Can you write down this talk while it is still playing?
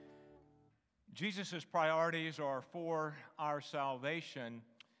Jesus' priorities are for our salvation,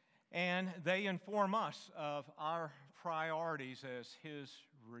 and they inform us of our priorities as His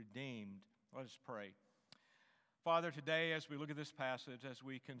redeemed. Let us pray. Father, today as we look at this passage, as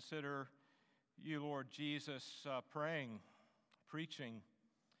we consider You, Lord Jesus, praying, preaching,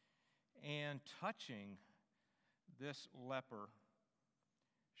 and touching this leper,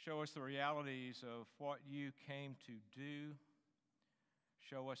 show us the realities of what You came to do.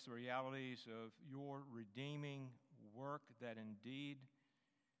 Show us the realities of Your redeeming work, that indeed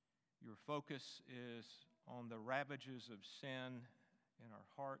Your focus is on the ravages of sin in our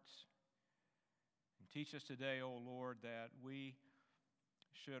hearts. And teach us today, O Lord, that we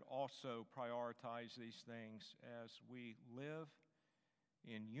should also prioritize these things as we live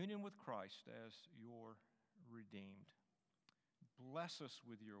in union with Christ as Your redeemed. Bless us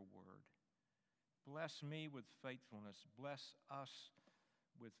with Your word. Bless me with faithfulness. Bless us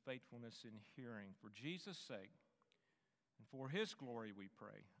with faithfulness in hearing. For Jesus' sake and for His glory we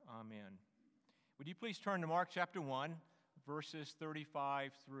pray. Amen. Would you please turn to Mark chapter 1, verses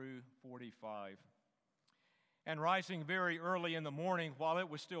 35 through 45. And rising very early in the morning, while it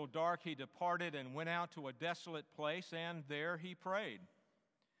was still dark, He departed and went out to a desolate place, and there He prayed.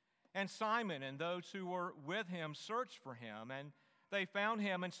 And Simon and those who were with him searched for Him, and they found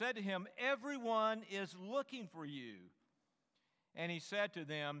Him and said to Him, "Everyone is looking for You." And He said to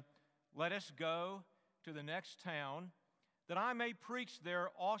them, "Let us go to the next town, that I may preach there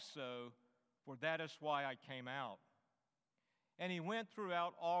also, for that is why I came out." And He went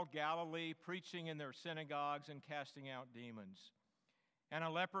throughout all Galilee, preaching in their synagogues and casting out demons. And a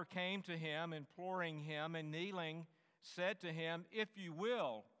leper came to Him, imploring Him, and kneeling, said to Him, "If You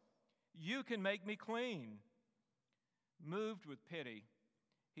will, You can make me clean." Moved with pity,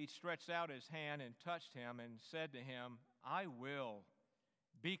 He stretched out His hand and touched him and said to him, "I will,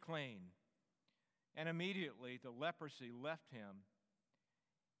 be clean." And immediately the leprosy left him,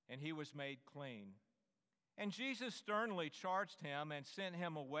 and he was made clean. And Jesus sternly charged him and sent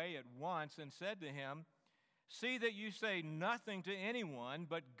him away at once and said to him, "See that you say nothing to anyone,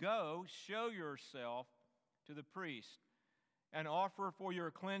 but go, show yourself to the priest, and offer for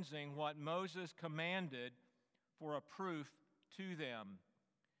your cleansing what Moses commanded for a proof to them."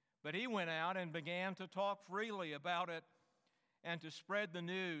 But he went out and began to talk freely about it and to spread the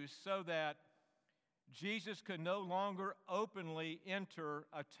news, so that Jesus could no longer openly enter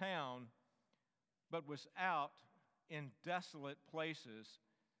a town, but was out in desolate places,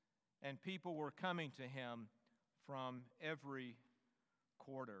 and people were coming to Him from every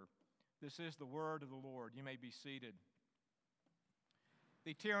quarter. This is the word of the Lord. You may be seated.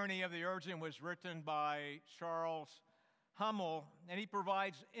 The Tyranny of the Urgent was written by Charles Hummel, and he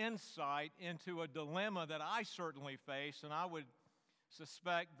provides insight into a dilemma that I certainly face, and I would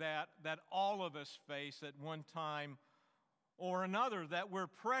suspect that all of us face at one time or another, that we're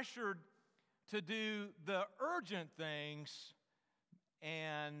pressured to do the urgent things,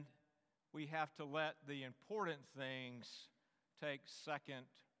 and we have to let the important things take second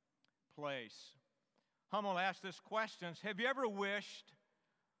place. Hummel asked this question: have you ever wished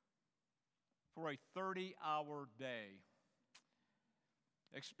for a 30-hour day?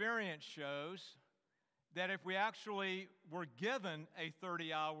 Experience shows that if we actually were given a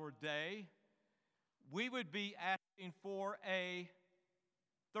 30-hour day, we would be asking for a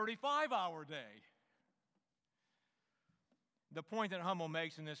 35-hour day. The point that Hummel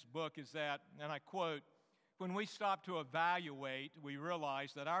makes in this book is that, and I quote, "When we stop to evaluate, we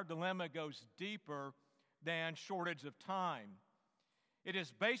realize that our dilemma goes deeper than shortage of time. It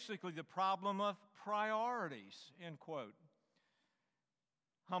is basically the problem of priorities," end quote.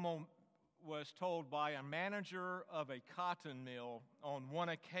 Hummel was told by a manager of a cotton mill on one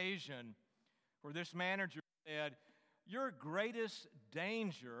occasion, where this manager said, "Your greatest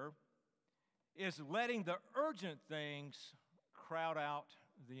danger is letting the urgent things crowd out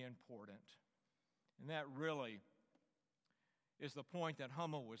the important." And that really is the point that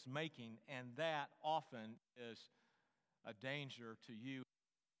Hummel was making, and that often is a danger to you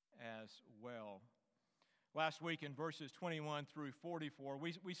as well. Last week in verses 21 through 44,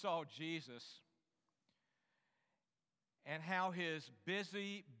 we saw Jesus and how His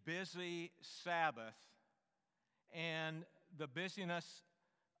busy Sabbath and the busyness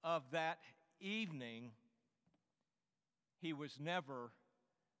of that evening, He was never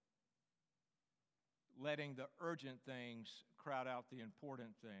letting the urgent things crowd out the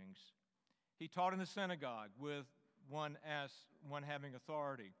important things. He taught in the synagogue with one having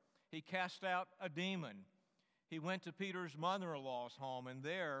authority. He cast out a demon. He went to Peter's mother-in-law's home and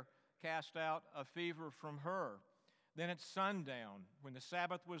there cast out a fever from her. Then at sundown, when the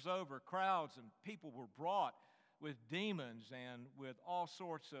Sabbath was over, crowds and people were brought with demons and with all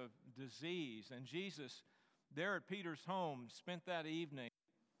sorts of disease. And Jesus, there at Peter's home, spent that evening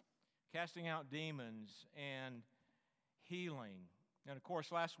casting out demons and healing. And of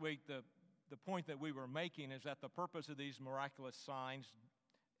course, last week, the point that we were making is that the purpose of these miraculous signs,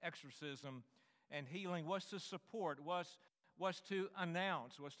 exorcism and healing, was to support, was to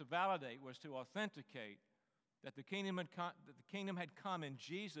announce, was to validate, was to authenticate that the kingdom had come in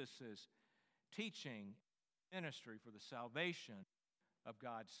Jesus' teaching ministry for the salvation of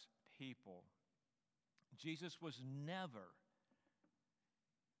God's people. Jesus was never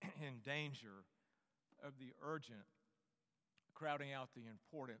in danger of the urgent crowding out the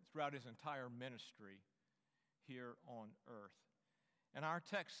important throughout his entire ministry here on earth. And our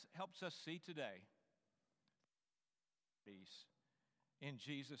text helps us see today these in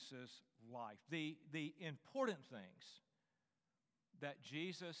Jesus' life, the important things that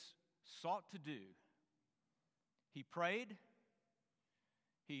Jesus sought to do. He prayed,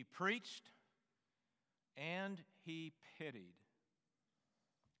 he preached, and he pitied.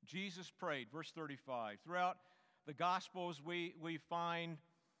 Jesus prayed, verse 35. Throughout the Gospels, we find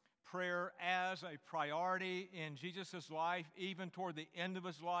prayer as a priority in Jesus' life, even toward the end of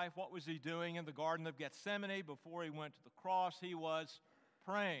his life. What was he doing in the Garden of Gethsemane before he went to the cross? He was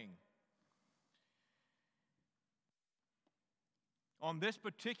praying. On this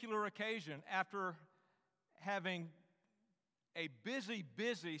particular occasion, after having a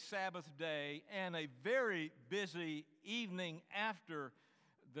busy Sabbath day and a very busy evening after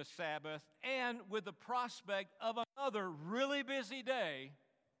the Sabbath, and with the prospect of another really busy day,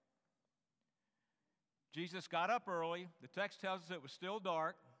 Jesus got up early. The text tells us it was still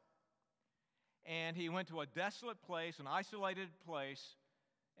dark, and he went to a desolate place, an isolated place,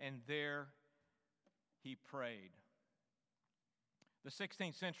 and there he prayed. The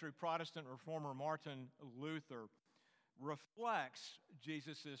 16th century Protestant reformer Martin Luther reflects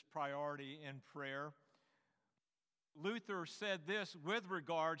Jesus' priority in prayer. Luther said this with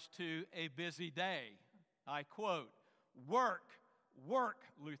regards to a busy day. I quote, "Work, work,"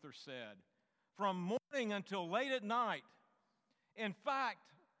 Luther said, "from morning until late at night. In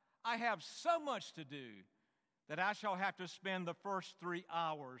fact, I have so much to do that I shall have to spend the first 3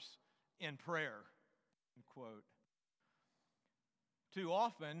 hours in prayer." End quote. Too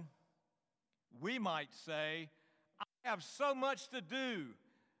often, we might say, "I have so much to do,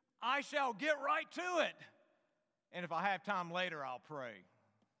 I shall get right to it. And if I have time later, I'll pray."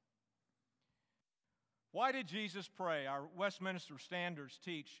 Why did Jesus pray? Our Westminster Standards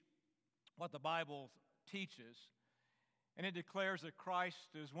teach what the Bible teaches, and it declares that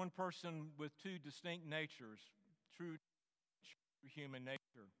Christ is one person with two distinct natures, true human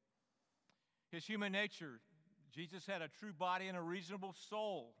nature. His human nature, Jesus had a true body and a reasonable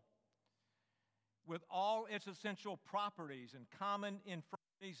soul with all its essential properties and common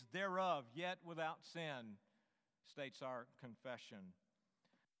infirmities thereof, yet without sin, states our confession.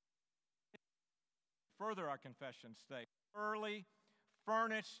 Further, our confession states, thoroughly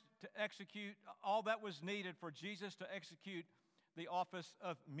furnished to execute all that was needed for Jesus to execute the office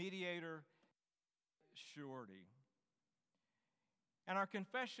of mediator, surety. And our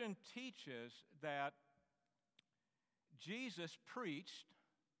confession teaches that Jesus preached,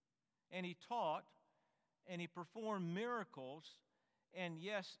 and he taught, and he performed miracles, and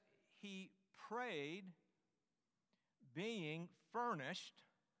yes, he prayed, being furnished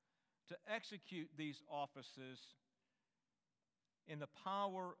to execute these offices in the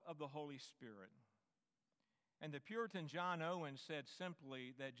power of the Holy Spirit. And the Puritan John Owen said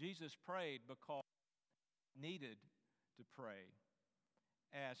simply that Jesus prayed because he needed to pray,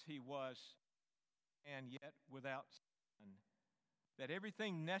 as he was, and yet without sin, that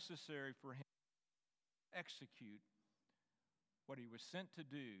everything necessary for him to execute what he was sent to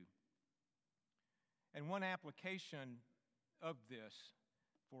do. And one application of this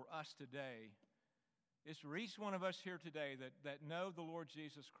for us today is for each one of us here today that know the Lord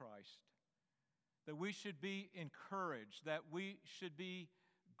Jesus Christ, that we should be encouraged, that we should be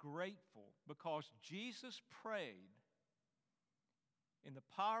grateful, because Jesus prayed in the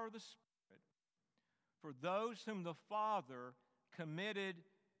power of the Spirit for those whom the Father committed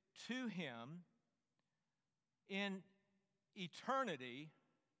to him in eternity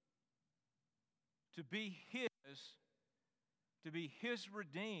to be his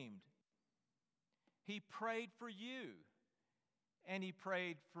redeemed. He prayed for you, and he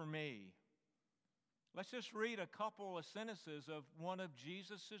prayed for me. Let's just read a couple of sentences of one of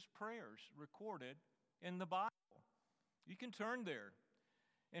Jesus' prayers recorded in the Bible. You can turn there.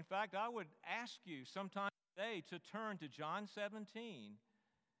 In fact, I would ask you sometime today to turn to John 17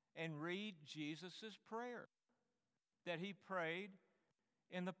 and read Jesus' prayer that he prayed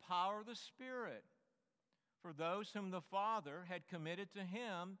in the power of the Spirit for those whom the Father had committed to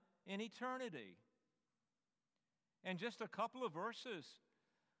him in eternity. And just a couple of verses,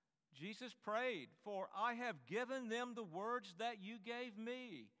 Jesus prayed, "For I have given them the words that you gave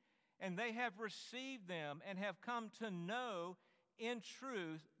me, and they have received them and have come to know in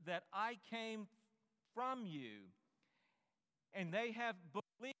truth that I came from you, and they have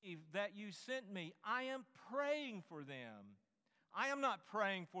believed that you sent me. I am praying for them. I am not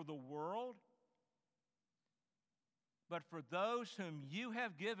praying for the world, but for those whom you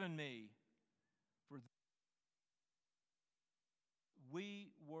have given me. For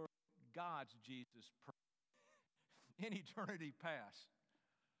we were God's Jesus in eternity past."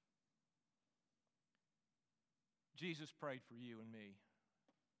 Jesus prayed for you and me.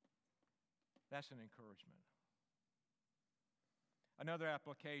 That's an encouragement. Another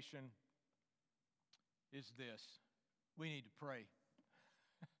application is this: we need to pray.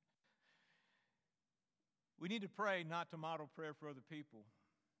 We need to pray not to model prayer for other people.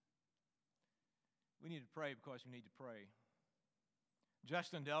 We need to pray because we need to pray.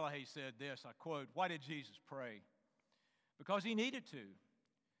 Justin Delahaye said this, I quote, "Why did Jesus pray? Because he needed to.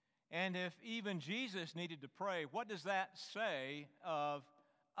 And if even Jesus needed to pray, what does that say of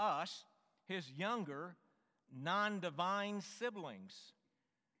us, his younger, non-divine siblings?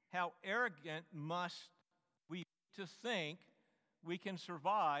 How arrogant must we be to think we can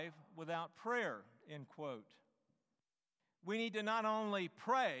survive without prayer," end quote. We need to not only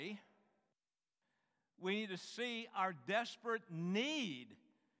pray, we need to see our desperate need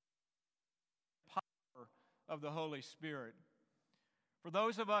of the power of the Holy Spirit. For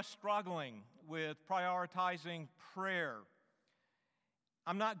those of us struggling with prioritizing prayer,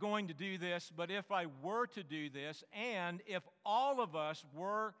 I'm not going to do this, but if I were to do this, and if all of us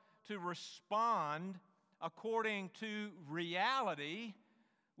were to respond according to reality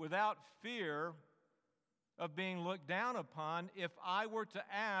without fear of being looked down upon, if I were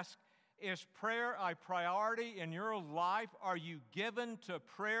to ask, is prayer a priority in your life? Are you given to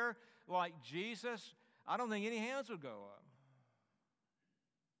prayer like Jesus? I don't think any hands would go up.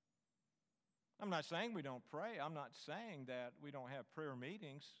 I'm not saying we don't pray. I'm not saying that we don't have prayer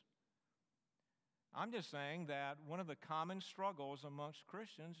meetings. I'm just saying that one of the common struggles amongst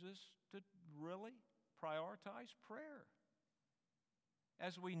Christians is to really prioritize prayer,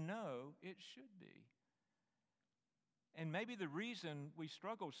 as we know it should be. And maybe the reason we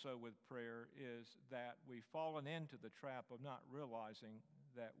struggle so with prayer is that we've fallen into the trap of not realizing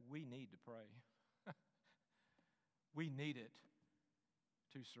that we need to pray. We need it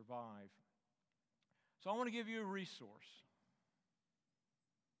to survive. So I want to give you a resource.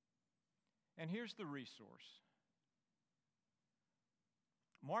 And here's the resource.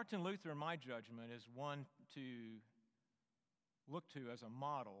 Martin Luther, in my judgment, is one to look to as a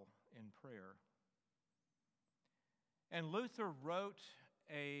model in prayer. And Luther wrote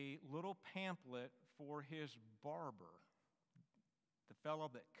a little pamphlet for his barber, the fellow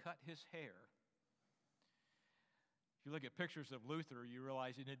that cut his hair. If you look at pictures of Luther, you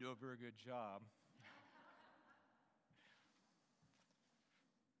realize he didn't do a very good job.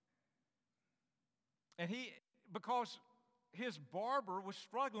 And because his barber was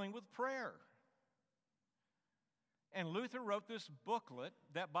struggling with prayer. And Luther wrote this booklet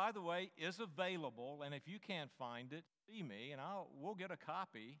that, by the way, is available. And if you can't find it, see me, and we'll get a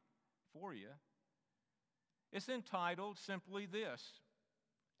copy for you. It's entitled simply this: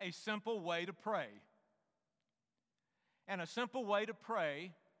 A Simple Way to Pray. And a simple way to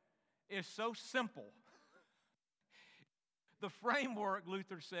pray is so simple. The framework,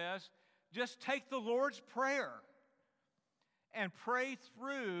 Luther says, just take the Lord's Prayer and pray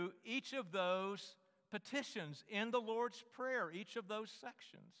through each of those petitions in the Lord's Prayer, each of those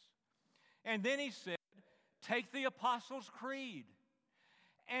sections. And then he said, take the Apostles' Creed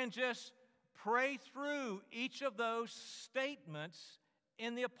and just pray through each of those statements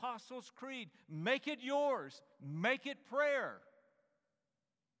in the Apostles' Creed. Make it yours. Make it prayer.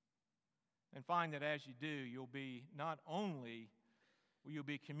 And find that as you do, you'll be not only will you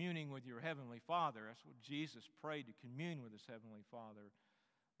be communing with your Heavenly Father, that's what Jesus prayed, to commune with His Heavenly Father,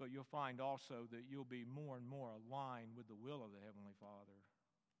 but you'll find also that you'll be more and more aligned with the will of the Heavenly Father.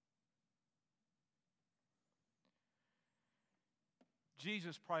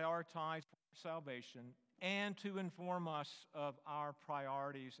 Jesus prioritized salvation and to inform us of our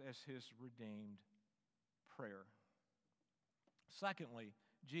priorities as His redeemed prayer. Secondly,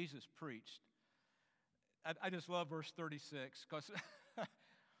 Jesus preached. I just love verse 36 because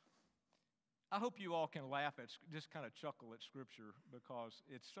I hope you all can laugh at, just kind of chuckle at Scripture because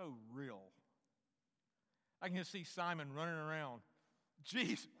it's so real. I can just see Simon running around.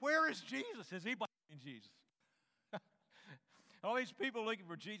 Jesus, where is Jesus? Has anybody seen Jesus? All these people looking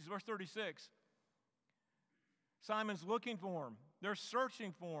for Jesus. Verse 36. Simon's looking for him. They're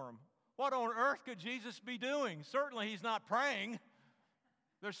searching for him. What on earth could Jesus be doing? Certainly he's not praying.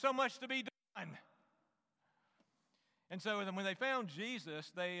 There's so much to be done. And so when they found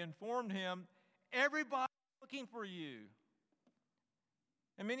Jesus, they informed him, everybody's looking for you.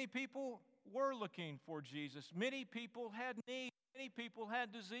 And many people were looking for Jesus. Many people had needs. Many people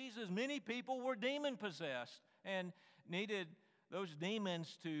had diseases. Many people were demon-possessed and needed those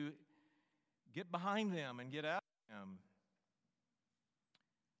demons to get behind them and get out of them.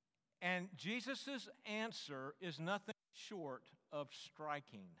 And Jesus' answer is nothing short of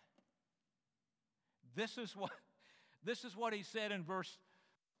striking. This is what he said in verse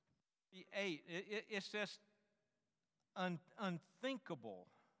 8. It's just unthinkable.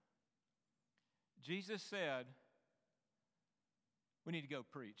 Jesus said, we need to go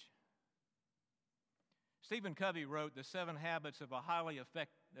preach. Stephen Covey wrote The 7 Habits of a Highly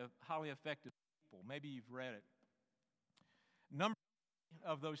Effective People. Maybe you've read it. Number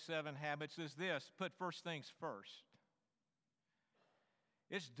of those 7 habits is this: put first things first.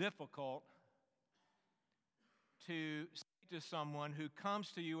 It's difficult to say to someone who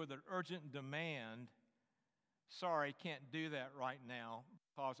comes to you with an urgent demand, sorry, can't do that right now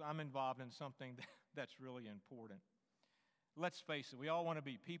because I'm involved in something that's really important. Let's face it, we all want to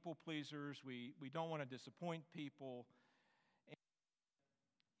be people pleasers. We don't want to disappoint people.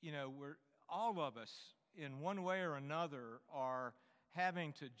 And, we're all of us in one way or another are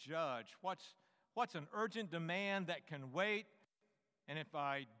having to judge what's an urgent demand that can wait. And if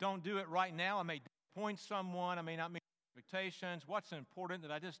I don't do it right now, I may disappoint someone. I may not meet expectations. What's important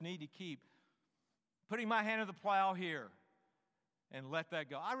that I just need to keep putting my hand to the plow here and let that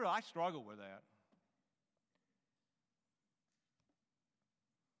go. I struggle with that.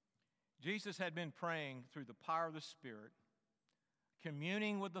 Jesus had been praying through the power of the Spirit,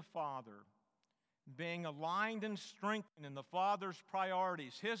 communing with the Father, being aligned and strengthened in the Father's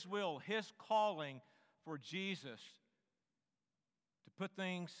priorities, His will, His calling for Jesus to put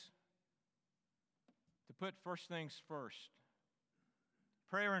first things first.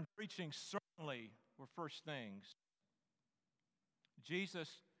 Prayer and preaching certainly were first things. Jesus'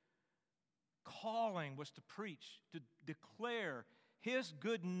 calling was to preach, to declare His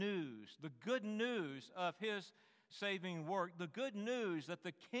good news, the good news of His saving work, the good news that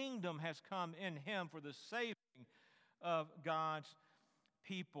the kingdom has come in Him for the saving of God's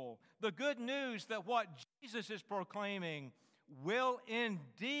people. The good news that what Jesus is proclaiming will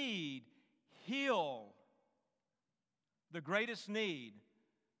indeed heal the greatest need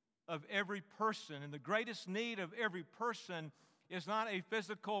of every person. And the greatest need of every person is not a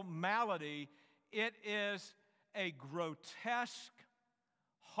physical malady, it is a grotesque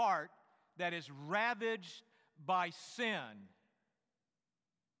heart that is ravaged by sin.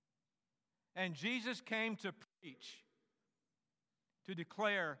 And Jesus came to preach, to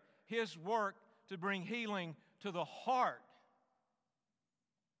declare His work to bring healing to the heart.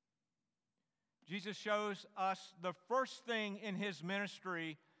 Jesus shows us the first thing in His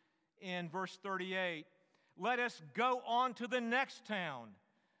ministry in verse 38. Let us go on to the next town,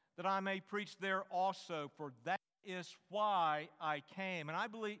 that I may preach there also, for that is why I came. And I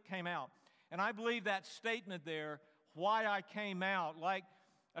believe that statement there, why I came out, like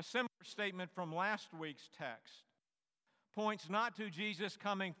a similar statement from last week's text, points not to Jesus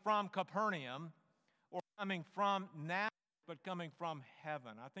coming from Capernaum or coming from Nazareth, but coming from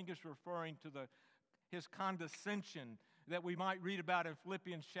heaven. I think it's referring to His condescension that we might read about in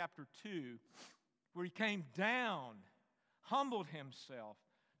Philippians chapter 2, where He came down, humbled Himself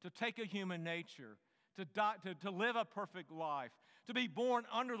to take a human nature, to die, to live a perfect life, to be born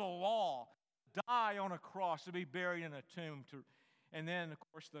under the law, die on a cross, to be buried in a tomb. And then, of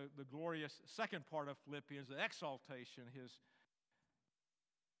course, the glorious second part of Philippians, the exaltation, His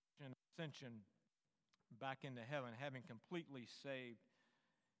ascension back into heaven, having completely saved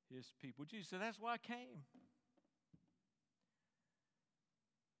His people. Jesus said, that's why I came.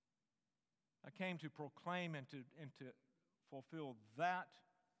 I came to proclaim and to fulfill that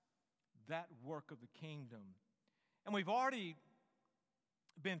work of the kingdom. And we've already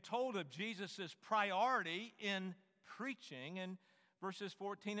been told of Jesus' priority in preaching in verses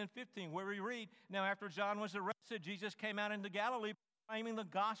 14 and 15, where we read, now after John was arrested, Jesus came out into Galilee proclaiming the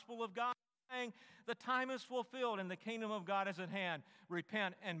gospel of God, saying, the time is fulfilled and the kingdom of God is at hand.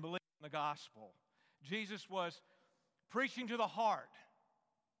 Repent and believe in the gospel. Jesus was preaching to the heart.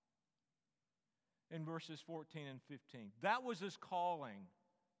 in verses 14 and 15. That was his calling,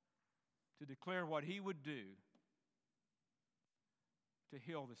 to declare what he would do to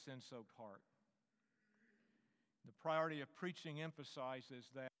heal the sin-soaked heart. The priority of preaching emphasizes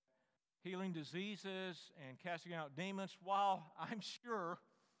that healing diseases and casting out demons, while I'm sure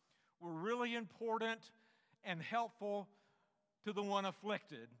were really important and helpful to the one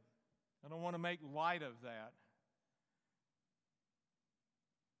afflicted, I don't want to make light of that.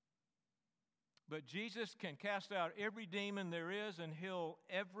 But Jesus can cast out every demon there is and heal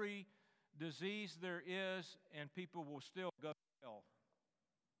every disease there is, and people will still go to hell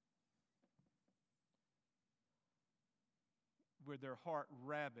with their heart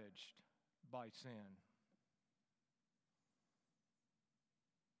ravaged by sin.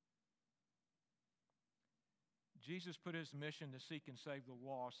 Jesus put his mission to seek and save the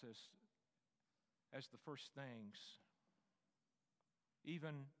lost as the first things,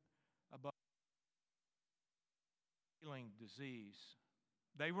 even above healing disease.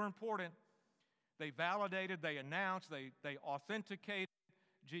 They were important. They validated, they announced, they authenticated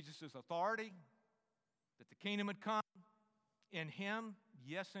Jesus' authority, that the kingdom had come in him,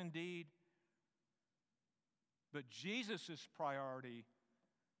 yes indeed. But Jesus' priority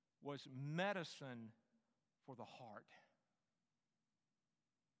was medicine for the heart.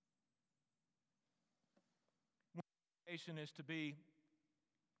 Motivation is to be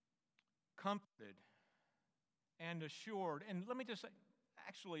comforted and assured, and let me just say,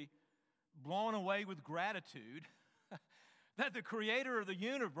 actually blown away with gratitude that the creator of the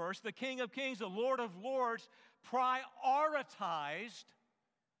universe, the King of Kings, the Lord of Lords, prioritized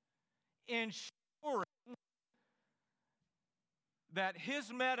ensuring that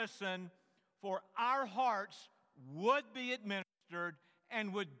his medicine for our hearts would be administered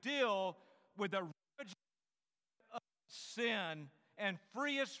and would deal with the ravage of sin and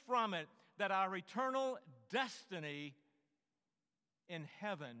free us from it, that our eternal destiny in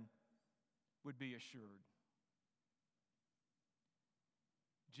heaven would be assured.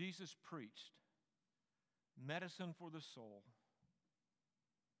 Jesus preached medicine for the soul.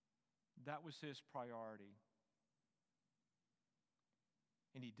 That was his priority.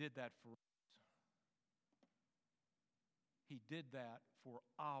 And he did that for us. He did that for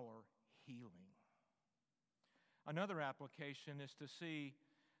our healing. Another application is to see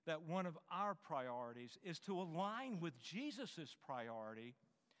that one of our priorities is to align with Jesus' priority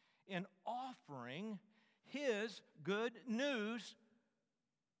in offering his good news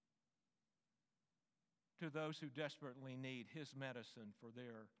to those who desperately need his medicine for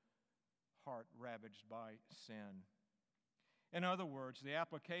their heart ravaged by sin. In other words, the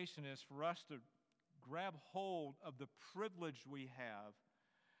application is for us to grab hold of the privilege we have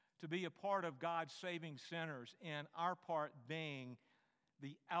to be a part of God's saving sinners, and our part being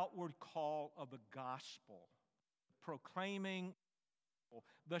the outward call of the gospel, proclaiming,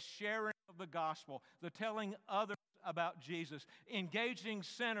 the sharing of the gospel, the telling others about Jesus, engaging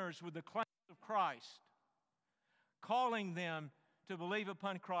sinners with the claims of Christ, calling them to believe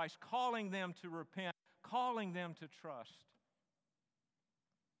upon Christ, calling them to repent, calling them to trust.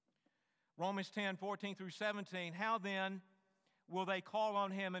 Romans 10, 14 through 17, how then will they call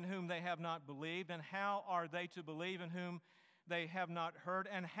on him in whom they have not believed? And how are they to believe in whom they have not heard?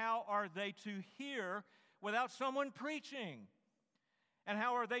 And how are they to hear without someone preaching? And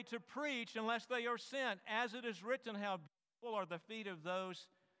how are they to preach unless they are sent? As it is written, how beautiful are the feet of those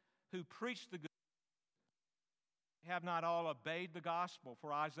who preach the good news. Have not all obeyed the gospel?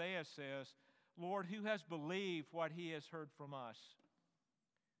 For Isaiah says, Lord, who has believed what he has heard from us?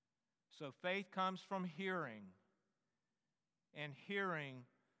 So faith comes from hearing, and hearing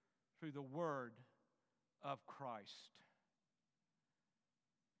through the word of Christ.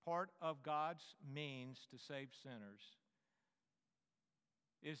 Part of God's means to save sinners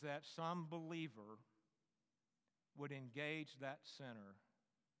is that some believer would engage that sinner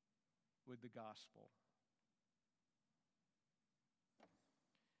with the gospel.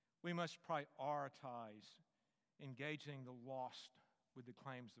 We must prioritize engaging the lost with the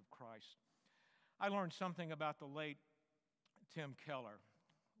claims of Christ. I learned something about the late Tim Keller,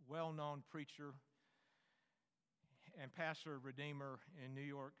 well-known preacher and pastor of Redeemer in New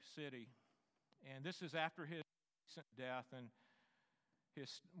York City. And this is after his recent death, and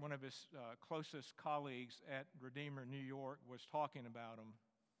one of his closest colleagues at Redeemer New York was talking about him.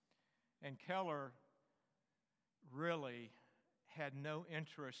 And Keller really had no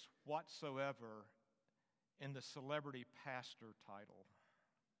interest whatsoever in the celebrity pastor title.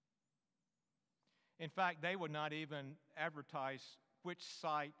 In fact, they would not even advertise which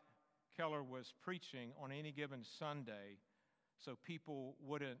site Keller was preaching on any given Sunday so people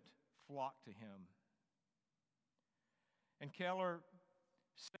wouldn't flock to him. And Keller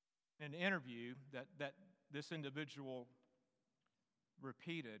said in an interview that this individual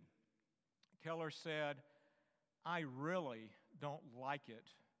repeated, Keller said, "I really don't like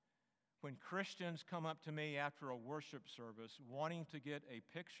it when Christians come up to me after a worship service wanting to get a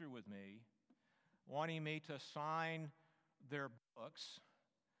picture with me, wanting me to sign their books,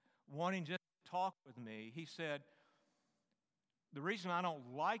 wanting just to talk with me." He said, "The reason I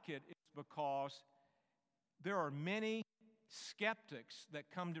don't like it is because there are many skeptics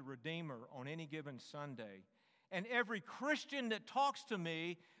that come to Redeemer on any given Sunday. And every Christian that talks to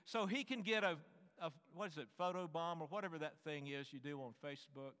me so he can get a what is it, photo bomb or whatever that thing is you do on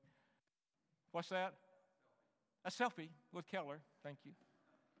Facebook. What's that? A selfie with Keller. Thank you.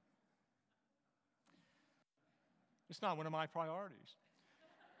 It's not one of my priorities.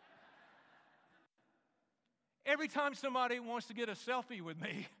 Every time somebody wants to get a selfie with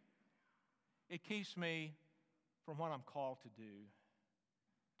me, it keeps me from what I'm called to do,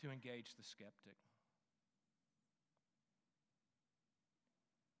 to engage the skeptic.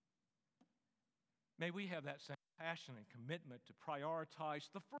 May we have that same passion and commitment to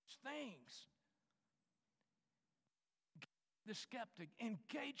prioritize the first things. The skeptic,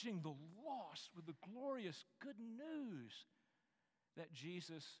 engaging the lost with the glorious good news that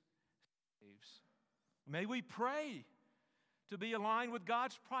Jesus saves. May we pray to be aligned with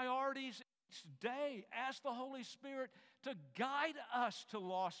God's priorities each day. Ask the Holy Spirit to guide us to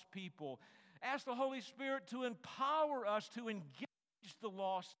lost people. Ask the Holy Spirit to empower us to engage the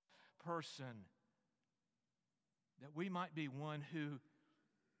lost person, that we might be one who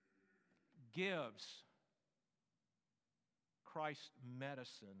gives Christ's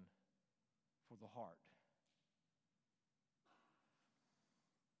medicine for the heart.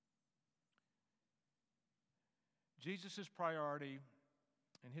 Jesus' priority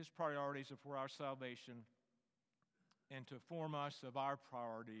and his priorities are for our salvation, and to inform us of our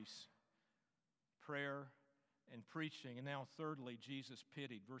priorities, prayer and preaching. And now thirdly, Jesus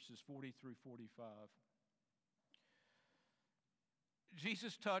pitied, verses 40 through 45.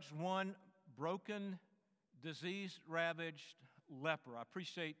 Jesus touched one broken, disease-ravaged leper. I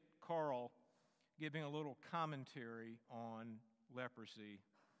appreciate Carl giving a little commentary on leprosy.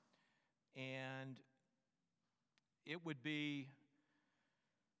 And it would be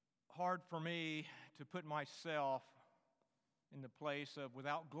hard for me to put myself in the place of,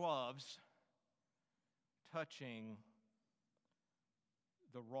 without gloves, touching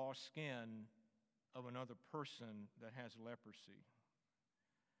the raw skin of another person that has leprosy.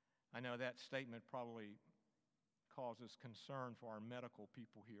 I know that statement probably causes concern for our medical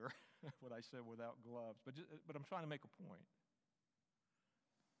people here, what I said without gloves, but I'm trying to make a point.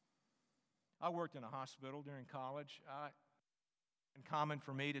 I worked in a hospital during college. It's common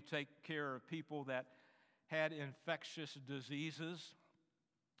for me to take care of people that had infectious diseases,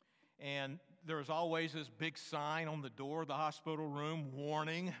 and there was always this big sign on the door of the hospital room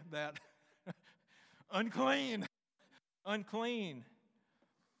warning that unclean, unclean.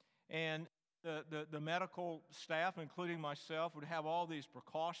 And the medical staff, including myself, would have all these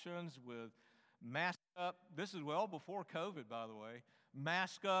precautions with mask up. This is well before COVID, by the way.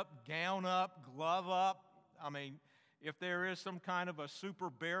 Mask up, gown up, glove up. I mean, if there is some kind of a super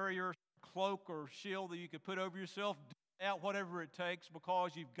barrier, cloak or shield that you could put over yourself, do that, whatever it takes,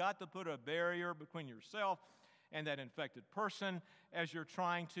 because you've got to put a barrier between yourself and that infected person as you're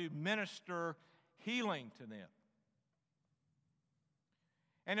trying to minister healing to them.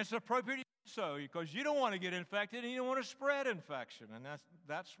 And it's appropriate to do so, because you don't want to get infected and you don't want to spread infection. And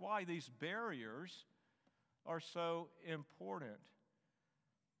that's why these barriers are so important.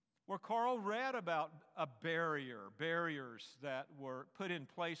 Where Carl read about barriers that were put in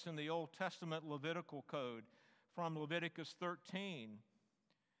place in the Old Testament Levitical code from Leviticus 13.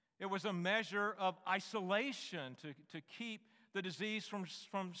 It was a measure of isolation to keep the disease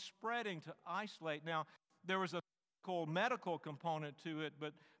from spreading, to isolate. Now, there was a medical component to it,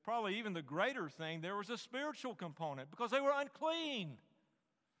 but probably even the greater thing, there was a spiritual component, because they were unclean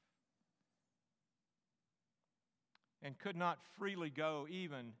and could not freely go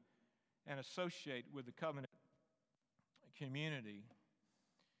even and associate with the covenant community.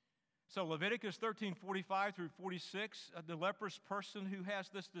 So Leviticus 13:45 through 46, the leprous person who has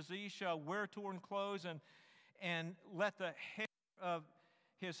this disease shall wear torn clothes and let the hair of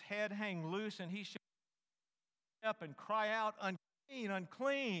his head hang loose, and he shall up and cry out, unclean,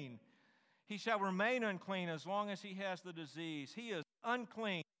 unclean. He shall remain unclean as long as he has the disease. He is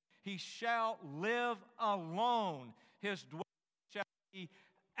unclean. He shall live alone. His dwelling shall be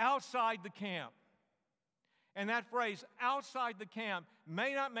outside the camp. And that phrase, outside the camp,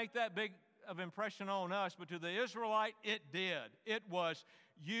 may not make that big of impression on us, but to the Israelite, it did. It was,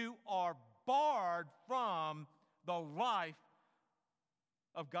 you are barred from the life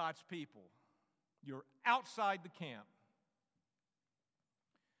of God's people. You're outside the camp.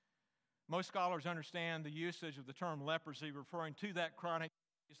 Most scholars understand the usage of the term leprosy referring to that chronic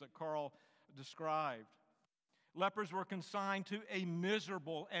disease that Carl described. Lepers were consigned to a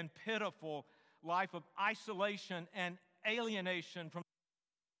miserable and pitiful life of isolation and alienation from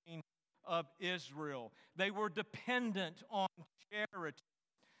the people of Israel. They were dependent on charity.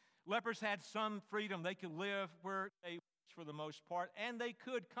 Lepers had some freedom. They could live where they wished for the most part, and they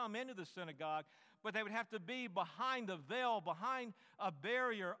could come into the synagogue, but they would have to be behind a veil, behind a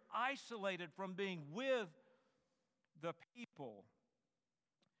barrier, isolated from being with the people.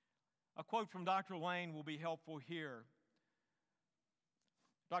 A quote from Dr. Lane will be helpful here.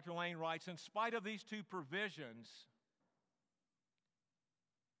 Dr. Lane writes, in spite of these two provisions,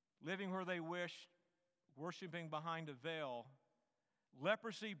 living where they wished, worshiping behind a veil,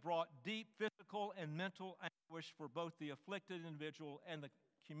 leprosy brought deep physical and mental anguish for both the afflicted individual and the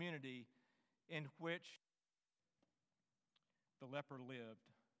community in which the leper lived.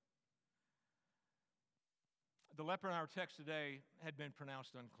 The leper in our text today had been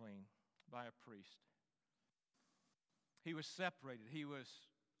pronounced unclean by a priest. He was separated. He was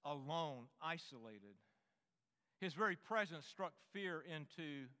alone, isolated. His very presence struck fear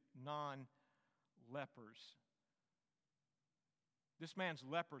into non-lepers. This man's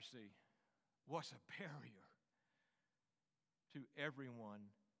leprosy was a barrier to everyone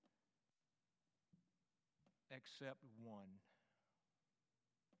except one.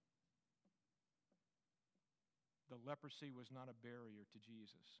 The leprosy was not a barrier to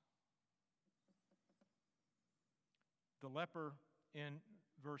Jesus. The leper in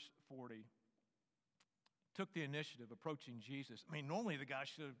verse 40 took the initiative approaching Jesus. I mean, normally the guy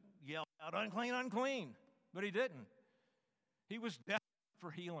should have yelled out, unclean, unclean, but he didn't. He was desperate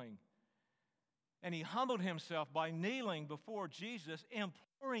for healing. And he humbled himself by kneeling before Jesus,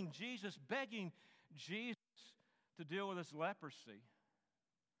 imploring Jesus, begging Jesus to deal with his leprosy.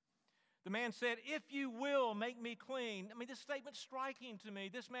 The man said, if you will, make me clean. I mean, this statement's striking to me.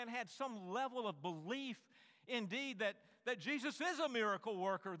 This man had some level of belief, indeed, that Jesus is a miracle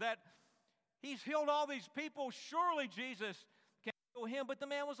worker, that he's healed all these people. Surely Jesus can heal him. But the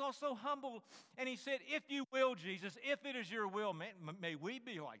man was also humble, and he said, if you will, Jesus, if it is your will, may we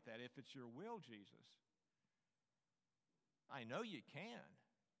be like that, if it's your will, Jesus. I know you can.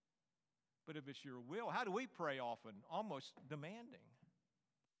 But if it's your will, how do we pray often? Almost demanding.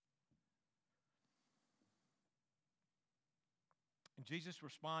 And Jesus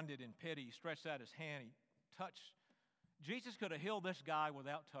responded in pity. He stretched out his hand. He touched. Jesus could have healed this guy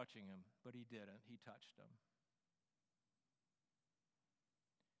without touching him, but he didn't. He touched him.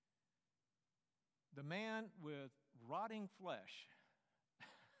 The man with rotting flesh,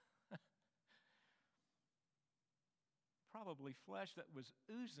 probably flesh that was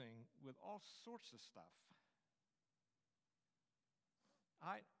oozing with all sorts of stuff.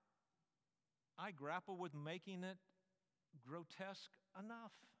 I grapple with making it grotesque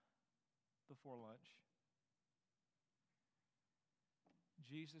enough before lunch.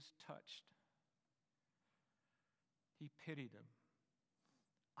 Jesus touched. He pitied him.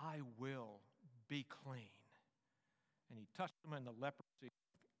 I will be clean. And he touched him, and the leprosy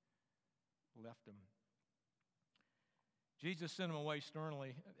left him. Jesus sent him away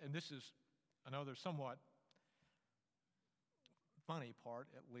sternly, and this is another somewhat funny part,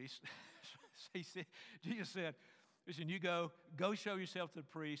 at least. Jesus said, listen, you go show yourself to the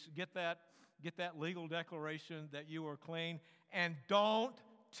priest, get that legal declaration that you are clean, and don't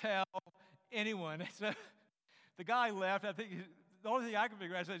tell anyone. So the guy left. I think the only thing I can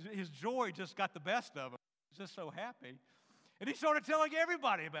figure out is his joy just got the best of him. He was just so happy. And he started telling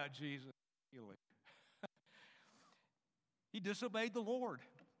everybody about Jesus' healing. He disobeyed the Lord.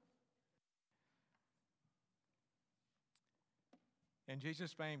 And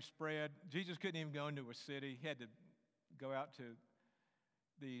Jesus' fame spread. Jesus couldn't even go into a city. He had to go out to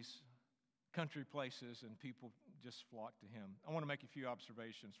these country places, and people just flocked to him. I want to make a few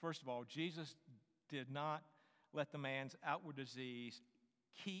observations. First of all, Jesus did not let the man's outward disease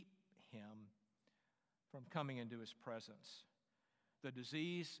keep him from coming into his presence. The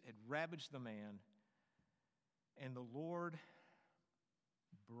disease had ravaged the man, and the Lord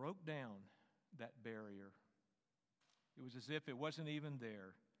broke down that barrier. It was as if it wasn't even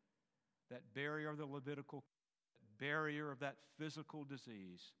there. That barrier of the Levitical, that barrier of that physical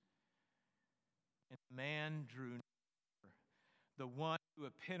disease. And the man drew near. The one who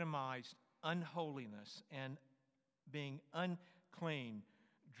epitomized unholiness and being unclean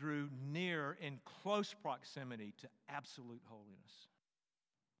drew near in close proximity to absolute holiness.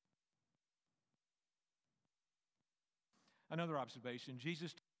 Another observation,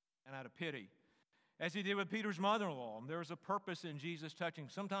 Jesus touched the man out of pity, as he did with Peter's mother-in-law. There was a purpose in Jesus touching.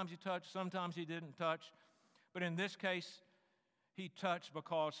 Sometimes he touched, sometimes he didn't touch. But in this case, he touched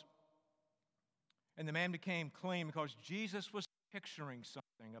because, and the man became clean because Jesus was picturing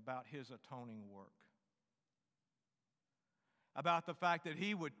something about his atoning work. About the fact that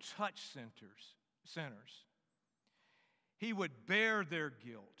he would touch sinners. He would bear their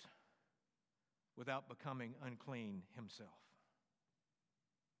guilt without becoming unclean himself.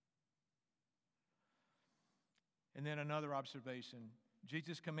 And then another observation.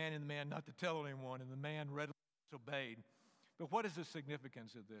 Jesus commanded the man not to tell anyone, and the man readily obeyed. But what is the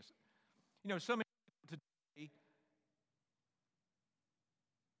significance of this? You know, so many people today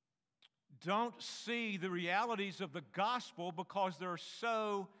don't see the realities of the gospel because they're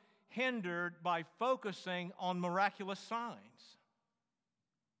so hindered by focusing on miraculous signs.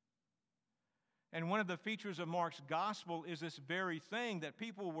 And one of the features of Mark's gospel is this very thing, that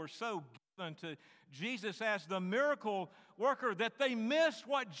people were so given to Jesus as the miracle worker that they missed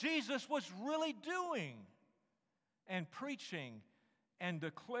what Jesus was really doing and preaching and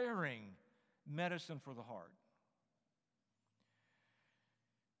declaring medicine for the heart.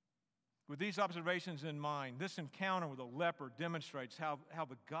 With these observations in mind, this encounter with a leper demonstrates how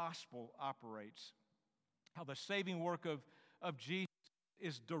the gospel operates, how the saving work of Jesus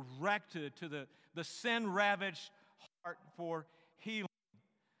is directed to the sin-ravaged heart for healing,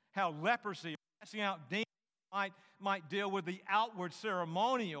 how leprosy, casting out demons, might deal with the outward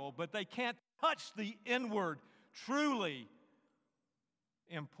ceremonial, but they can't touch the inward, truly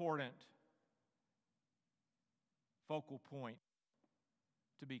important focal point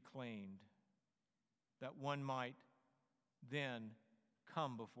to be cleaned, that one might then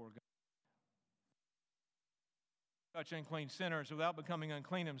come before God. Touch unclean sinners without becoming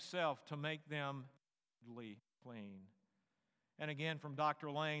unclean himself to make them clean. And again, from Dr.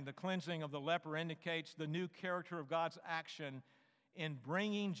 Lane, the cleansing of the leper indicates the new character of God's action in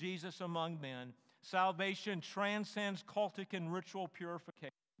bringing Jesus among men. Salvation transcends cultic and ritual purification,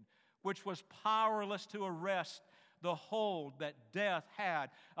 which was powerless to arrest the hold that death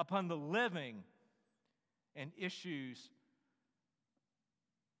had upon the living, and issues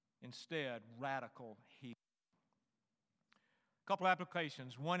instead radical healing. A couple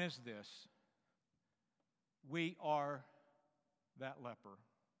applications. One is this: we are that leper,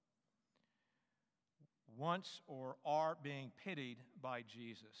 once or are being pitied by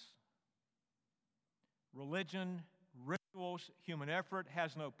Jesus. Religion, rituals, human effort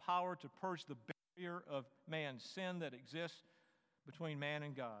has no power to purge the barrier of man's sin that exists between man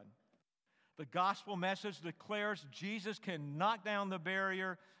and God. The gospel message declares Jesus can knock down the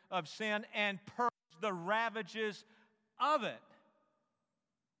barrier of sin and purge the ravages of it,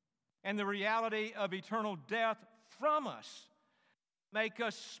 and the reality of eternal death from us, make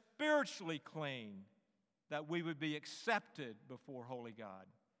us spiritually clean, that we would be accepted before holy God.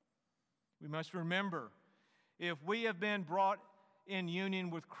 We must remember, if we have been brought in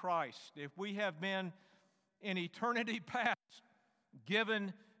union with Christ, if we have been in eternity past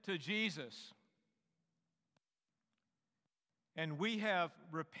given to Jesus, and we have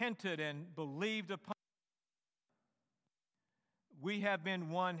repented and believed upon, we have been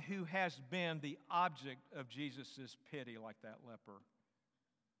one who has been the object of Jesus' pity, like that leper.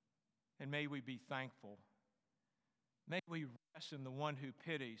 And may we be thankful. May we rest in the one who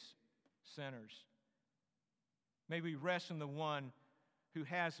pities sinners. May we rest in the one who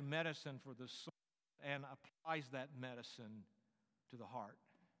has medicine for the soul and applies that medicine to the heart.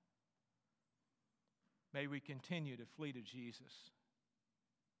 May we continue to flee to Jesus,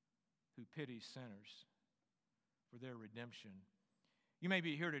 who pities sinners for their redemption. You may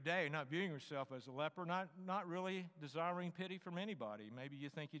be here today not viewing yourself as a leper, not really desiring pity from anybody. Maybe you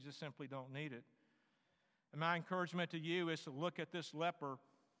think you just simply don't need it. And my encouragement to you is to look at this leper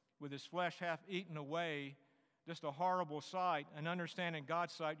with his flesh half eaten away, just a horrible sight, and understand in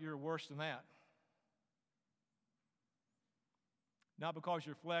God's sight you're worse than that. Not because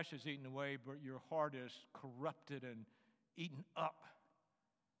your flesh is eaten away, but your heart is corrupted and eaten up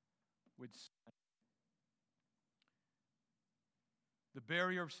with sin. The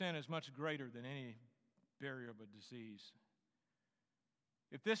barrier of sin is much greater than any barrier of a disease.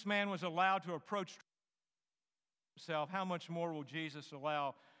 If this man was allowed to approach himself, how much more will Jesus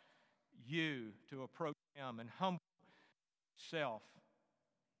allow you to approach him and humble yourself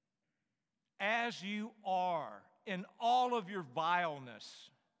as you are in all of your vileness?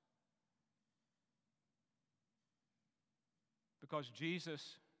 Because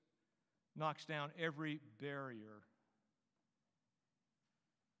Jesus knocks down every barrier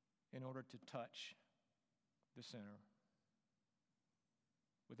in order to touch the sinner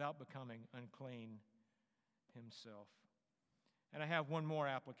without becoming unclean himself. And I have one more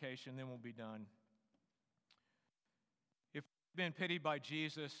application, then we'll be done. If we've been pitied by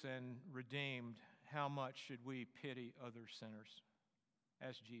Jesus and redeemed, how much should we pity other sinners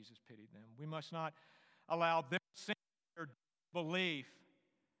as Jesus pitied them? We must not allow their sin, their belief,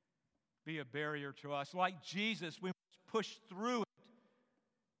 be a barrier to us. Like Jesus, we must push through it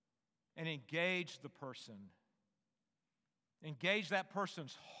and engage the person. Engage that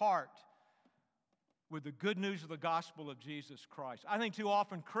person's heart with the good news of the gospel of Jesus Christ. I think too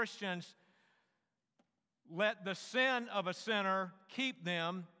often Christians let the sin of a sinner keep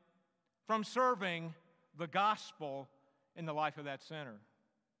them from serving the gospel in the life of that sinner.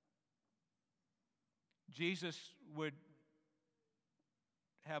 Jesus would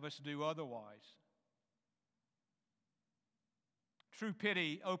have us do otherwise. True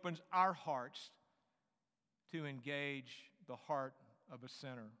pity opens our hearts to engage the heart of a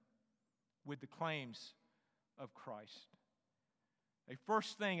sinner with the claims of Christ. A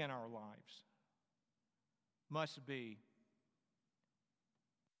first thing in our lives must be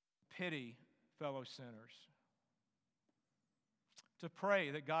pity fellow sinners. To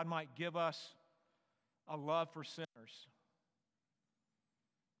pray that God might give us a love for sinners,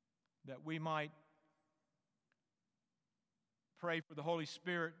 that we might pray for the Holy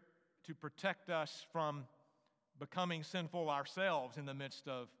Spirit to protect us from becoming sinful ourselves in the midst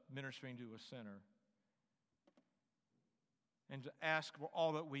of ministering to a sinner, and to ask for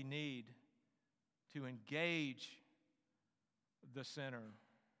all that we need to engage the sinner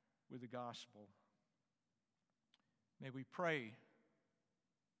with the gospel. May we pray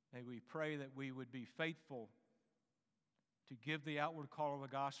that we would be faithful to give the outward call of the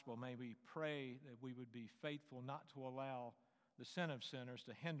gospel. May we pray that we would be faithful not to allow the sin of sinners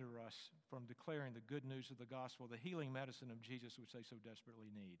to hinder us from declaring the good news of the gospel, the healing medicine of Jesus, which they so desperately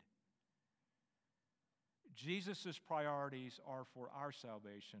need. Jesus' priorities are for our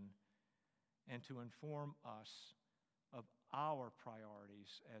salvation and to inform us of our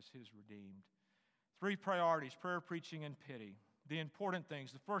priorities as His redeemed. 3 priorities: prayer, preaching, and pity. The important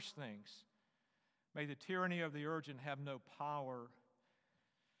things, the first things: may the tyranny of the urgent have no power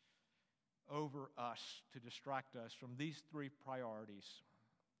over us to distract us from these 3 priorities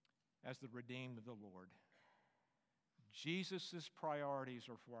as the redeemed of the Lord. Jesus' priorities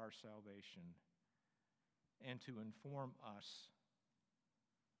are for our salvation and to inform us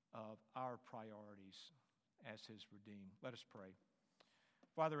of our priorities as His redeemed. Let us pray.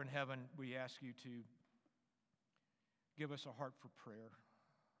 Father in heaven, we ask you to give us a heart for prayer.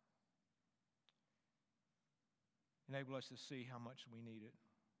 Enable us to see how much we need it.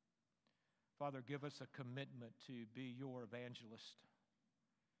 Father, give us a commitment to be your evangelist,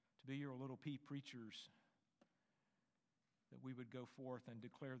 to be your little p preachers, that we would go forth and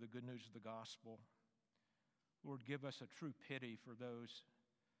declare the good news of the gospel. Lord, give us a true pity for those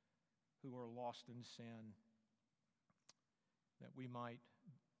who are lost in sin, that we might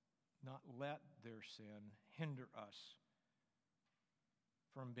not let their sin hinder us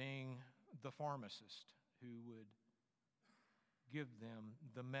from being the pharmacist who would give them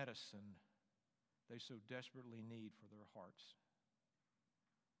the medicine they so desperately need for their hearts.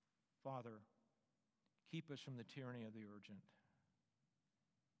 Father, keep us from the tyranny of the urgent.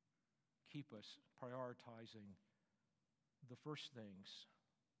 Keep us prioritizing the first things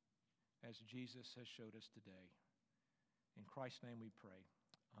as Jesus has showed us today. In Christ's name we pray.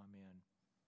 Amen.